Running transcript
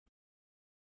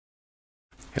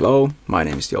Hello, my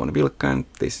name is Jouni Vilkka and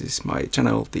this is my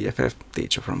channel TFF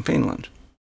Teacher from Finland.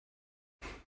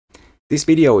 This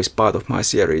video is part of my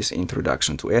series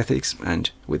Introduction to Ethics and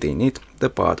within it the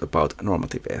part about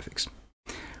normative ethics.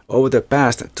 Over the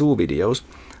past two videos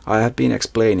I have been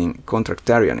explaining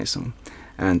contractarianism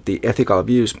and the ethical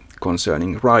views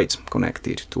concerning rights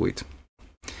connected to it.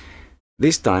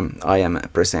 This time I am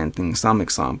presenting some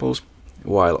examples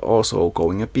while also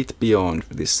going a bit beyond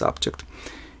this subject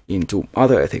into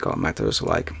other ethical matters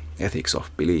like ethics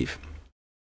of belief.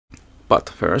 But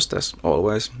first, as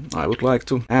always, I would like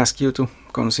to ask you to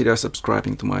consider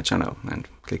subscribing to my channel and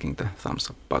clicking the thumbs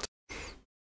up button.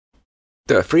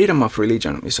 The freedom of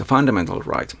religion is a fundamental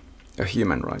right, a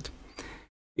human right.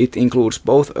 It includes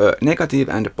both a negative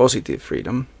and positive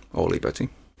freedom, or liberty,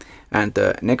 and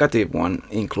the negative one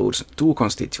includes two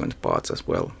constituent parts as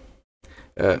well.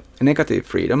 Negative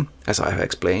freedom, as I have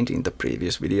explained in the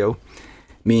previous video,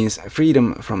 means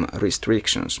freedom from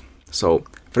restrictions. So,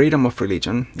 freedom of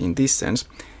religion, in this sense,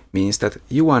 means that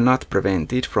you are not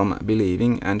prevented from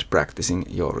believing and practicing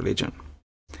your religion.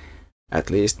 At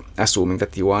least, assuming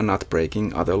that you are not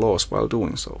breaking other laws while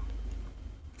doing so.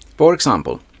 For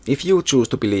example, if you choose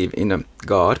to believe in a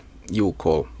god you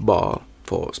call Baal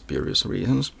for spurious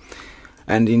reasons,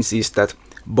 and insist that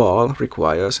Baal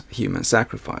requires human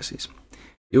sacrifices,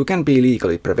 you can be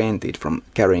legally prevented from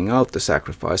carrying out the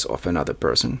sacrifice of another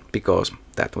person, because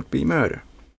that would be murder.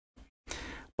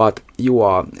 But you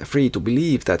are free to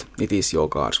believe that it is your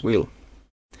God's will.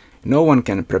 No one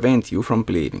can prevent you from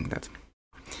believing that.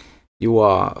 You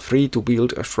are free to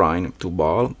build a shrine to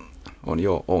Baal on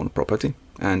your own property,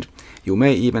 and you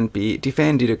may even be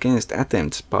defended against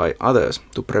attempts by others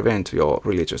to prevent your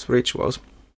religious rituals,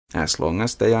 as long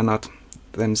as they are not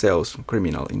themselves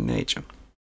criminal in nature.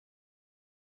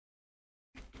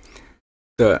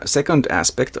 The second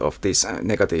aspect of this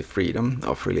negative freedom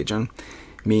of religion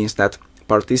means that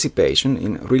participation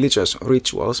in religious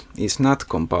rituals is not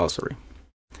compulsory,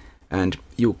 and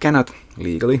you cannot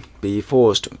legally be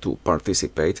forced to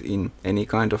participate in any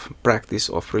kind of practice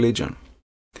of religion.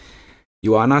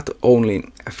 You are not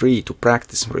only free to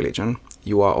practice religion,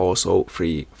 you are also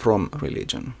free from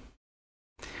religion.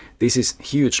 This is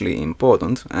hugely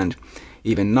important and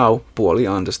even now poorly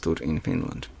understood in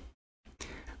Finland.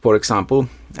 For example,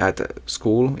 at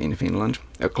school in Finland,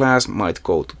 a class might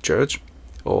go to church,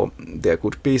 or there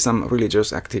could be some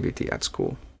religious activity at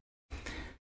school.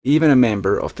 Even a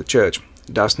member of the church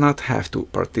does not have to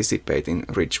participate in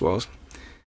rituals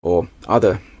or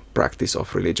other practice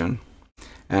of religion,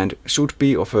 and should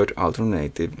be offered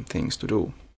alternative things to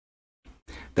do.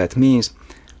 That means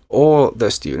all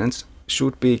the students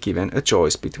should be given a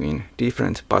choice between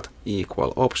different but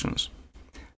equal options,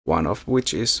 one of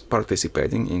which is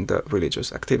participating in the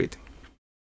religious activity.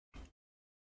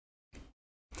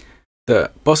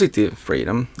 The positive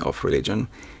freedom of religion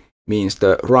means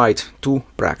the right to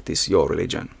practice your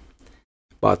religion,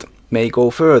 but may go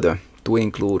further to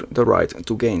include the right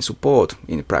to gain support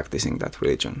in practicing that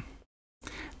religion.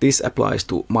 This applies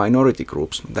to minority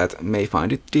groups that may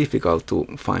find it difficult to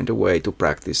find a way to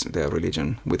practice their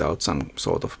religion without some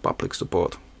sort of public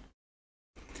support.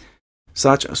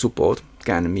 Such support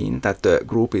can mean that the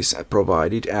group is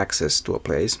provided access to a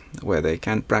place where they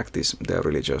can practice their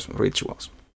religious rituals.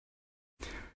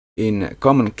 In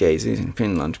common cases in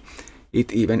Finland,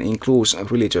 it even includes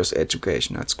religious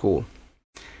education at school.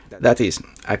 That is,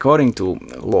 according to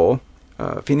law,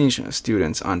 Finnish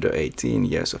students under 18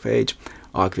 years of age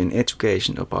are given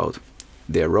education about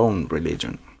their own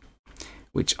religion,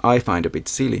 which I find a bit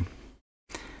silly.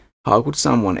 How could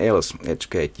someone else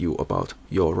educate you about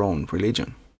your own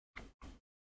religion?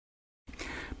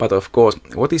 But of course,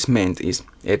 what is meant is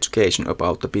education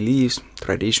about the beliefs,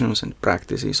 traditions and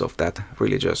practices of that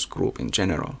religious group in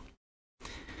general.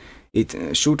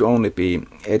 It should only be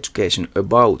education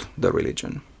about the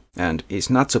religion, and is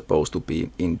not supposed to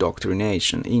be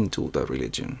indoctrination into the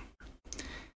religion.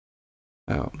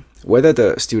 Whether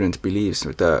the student believes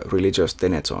the religious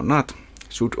tenets or not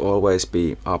should always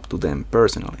be up to them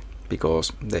personally,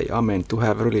 because they are meant to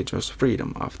have religious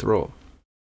freedom after all.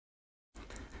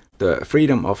 The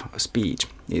freedom of speech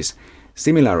is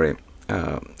similarly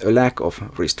a lack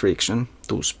of restriction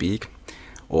to speak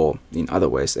or in other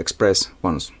ways express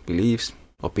one's beliefs,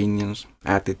 opinions,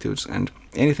 attitudes and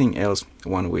anything else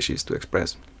one wishes to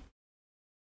express.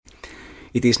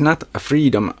 It is not a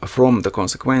freedom from the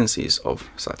consequences of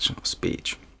such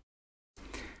speech.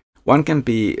 One can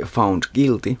be found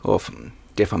guilty of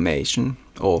defamation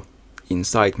or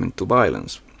incitement to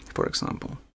violence, for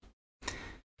example.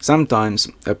 Sometimes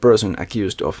a person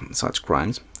accused of such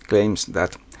crimes claims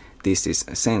that this is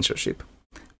censorship,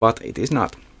 But it is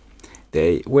not.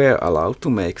 They were allowed to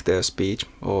make their speech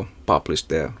or publish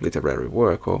their literary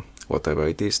work or whatever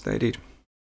it is they did.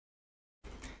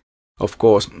 Of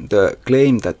course, the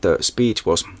claim that the speech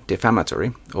was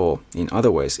defamatory or in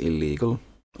other ways illegal,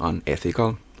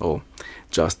 unethical, or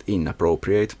just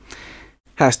inappropriate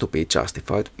has to be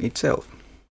justified itself.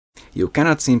 You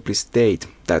cannot simply state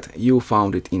that you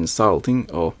found it insulting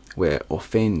or were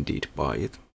offended by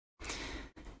it.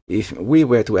 If we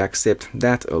were to accept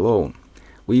that alone,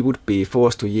 we would be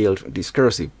forced to yield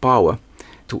discursive power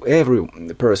to every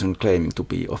person claiming to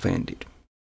be offended,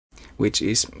 which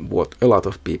is what a lot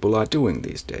of people are doing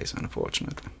these days,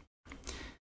 unfortunately.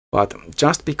 But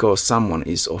just because someone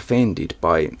is offended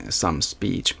by some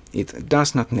speech, it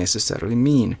does not necessarily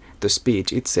mean the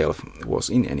speech itself was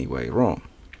in any way wrong.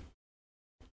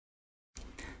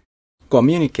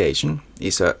 Communication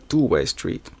is a two-way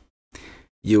street.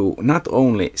 You not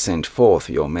only send forth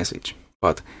your message,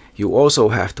 but you also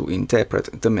have to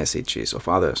interpret the messages of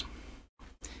others.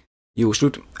 You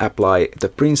should apply the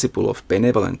principle of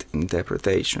benevolent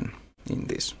interpretation in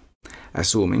this,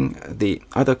 assuming the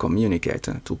other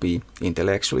communicator to be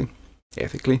intellectually,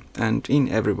 ethically, and in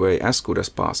every way as good as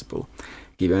possible,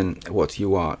 given what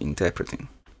you are interpreting.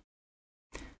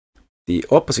 The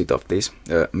opposite of this,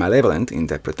 malevolent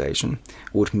interpretation,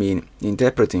 would mean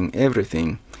interpreting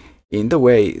everything in the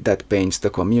way that paints the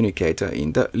communicator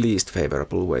in the least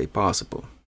favorable way possible.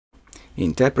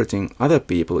 Interpreting other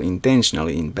people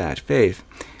intentionally in bad faith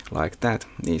like that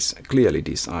is clearly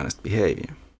dishonest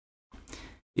behavior.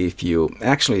 If you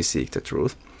actually seek the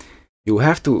truth, you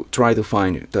have to try to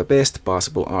find the best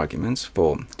possible arguments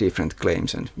for different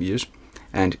claims and views,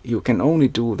 and you can only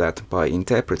do that by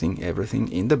interpreting everything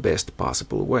in the best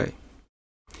possible way.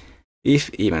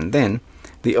 If even then,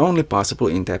 the only possible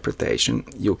interpretation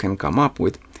you can come up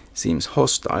with seems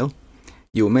hostile,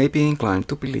 you may be inclined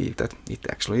to believe that it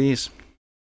actually is.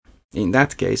 In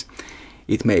that case,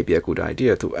 it may be a good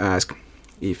idea to ask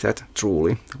if that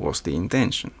truly was the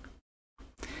intention.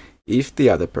 If the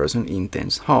other person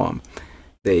intends harm,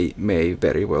 they may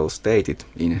very well state it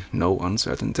in no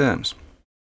uncertain terms.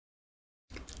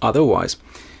 Otherwise,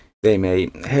 they may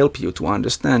help you to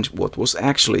understand what was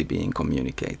actually being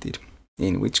communicated,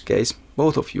 in which case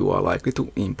both of you are likely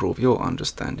to improve your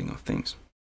understanding of things.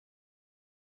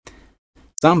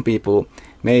 Some people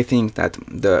may think that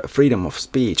the freedom of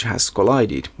speech has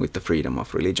collided with the freedom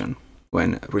of religion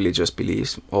when religious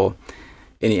beliefs or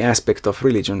any aspect of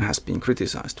religion has been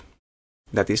criticized.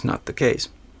 That is not the case.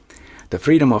 The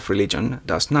freedom of religion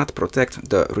does not protect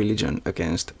the religion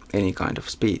against any kind of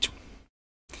speech.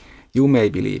 You may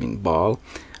believe in Baal,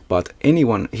 but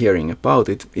anyone hearing about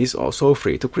it is also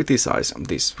free to criticize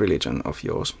this religion of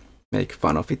yours, make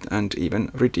fun of it, and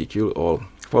even ridicule all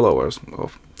followers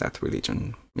of that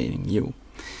religion, meaning you.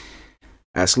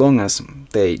 As long as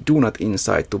they do not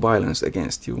incite to violence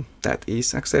against you, that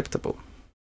is acceptable.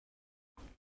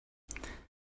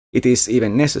 It is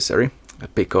even necessary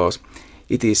because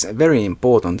it is very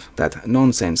important that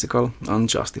nonsensical,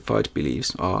 unjustified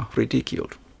beliefs are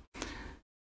ridiculed.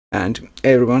 And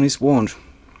everyone is warned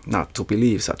not to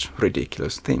believe such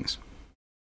ridiculous things.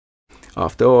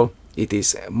 After all, it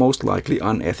is most likely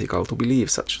unethical to believe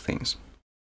such things.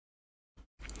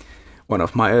 One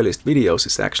of my earliest videos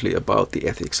is actually about the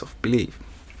ethics of belief.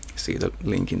 See the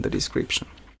link in the description.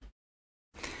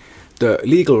 The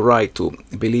legal right to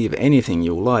believe anything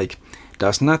you like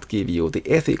does not give you the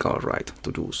ethical right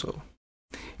to do so.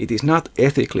 It is not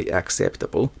ethically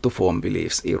acceptable to form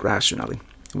beliefs irrationally,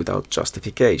 without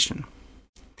justification.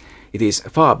 It is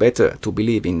far better to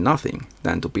believe in nothing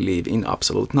than to believe in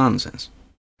absolute nonsense.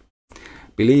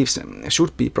 Beliefs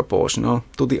should be proportional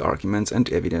to the arguments and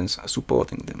evidence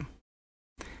supporting them.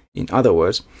 In other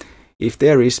words, if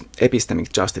there is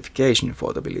epistemic justification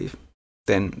for the belief,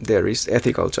 then there is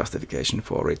ethical justification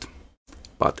for it.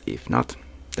 But if not,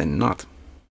 then not.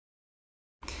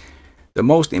 The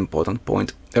most important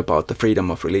point about the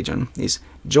freedom of religion is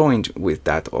joined with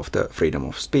that of the freedom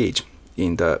of speech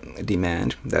in the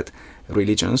demand that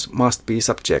religions must be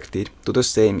subjected to the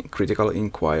same critical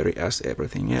inquiry as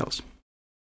everything else.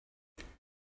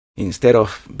 Instead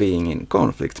of being in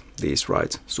conflict, these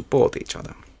rights support each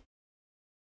other.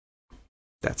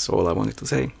 That's all I wanted to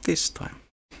say this time.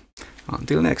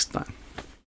 Until next time.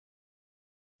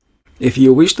 If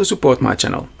you wish to support my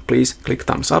channel, please click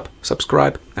thumbs up,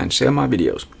 subscribe, and share my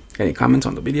videos. Any comments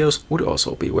on the videos would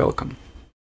also be welcome.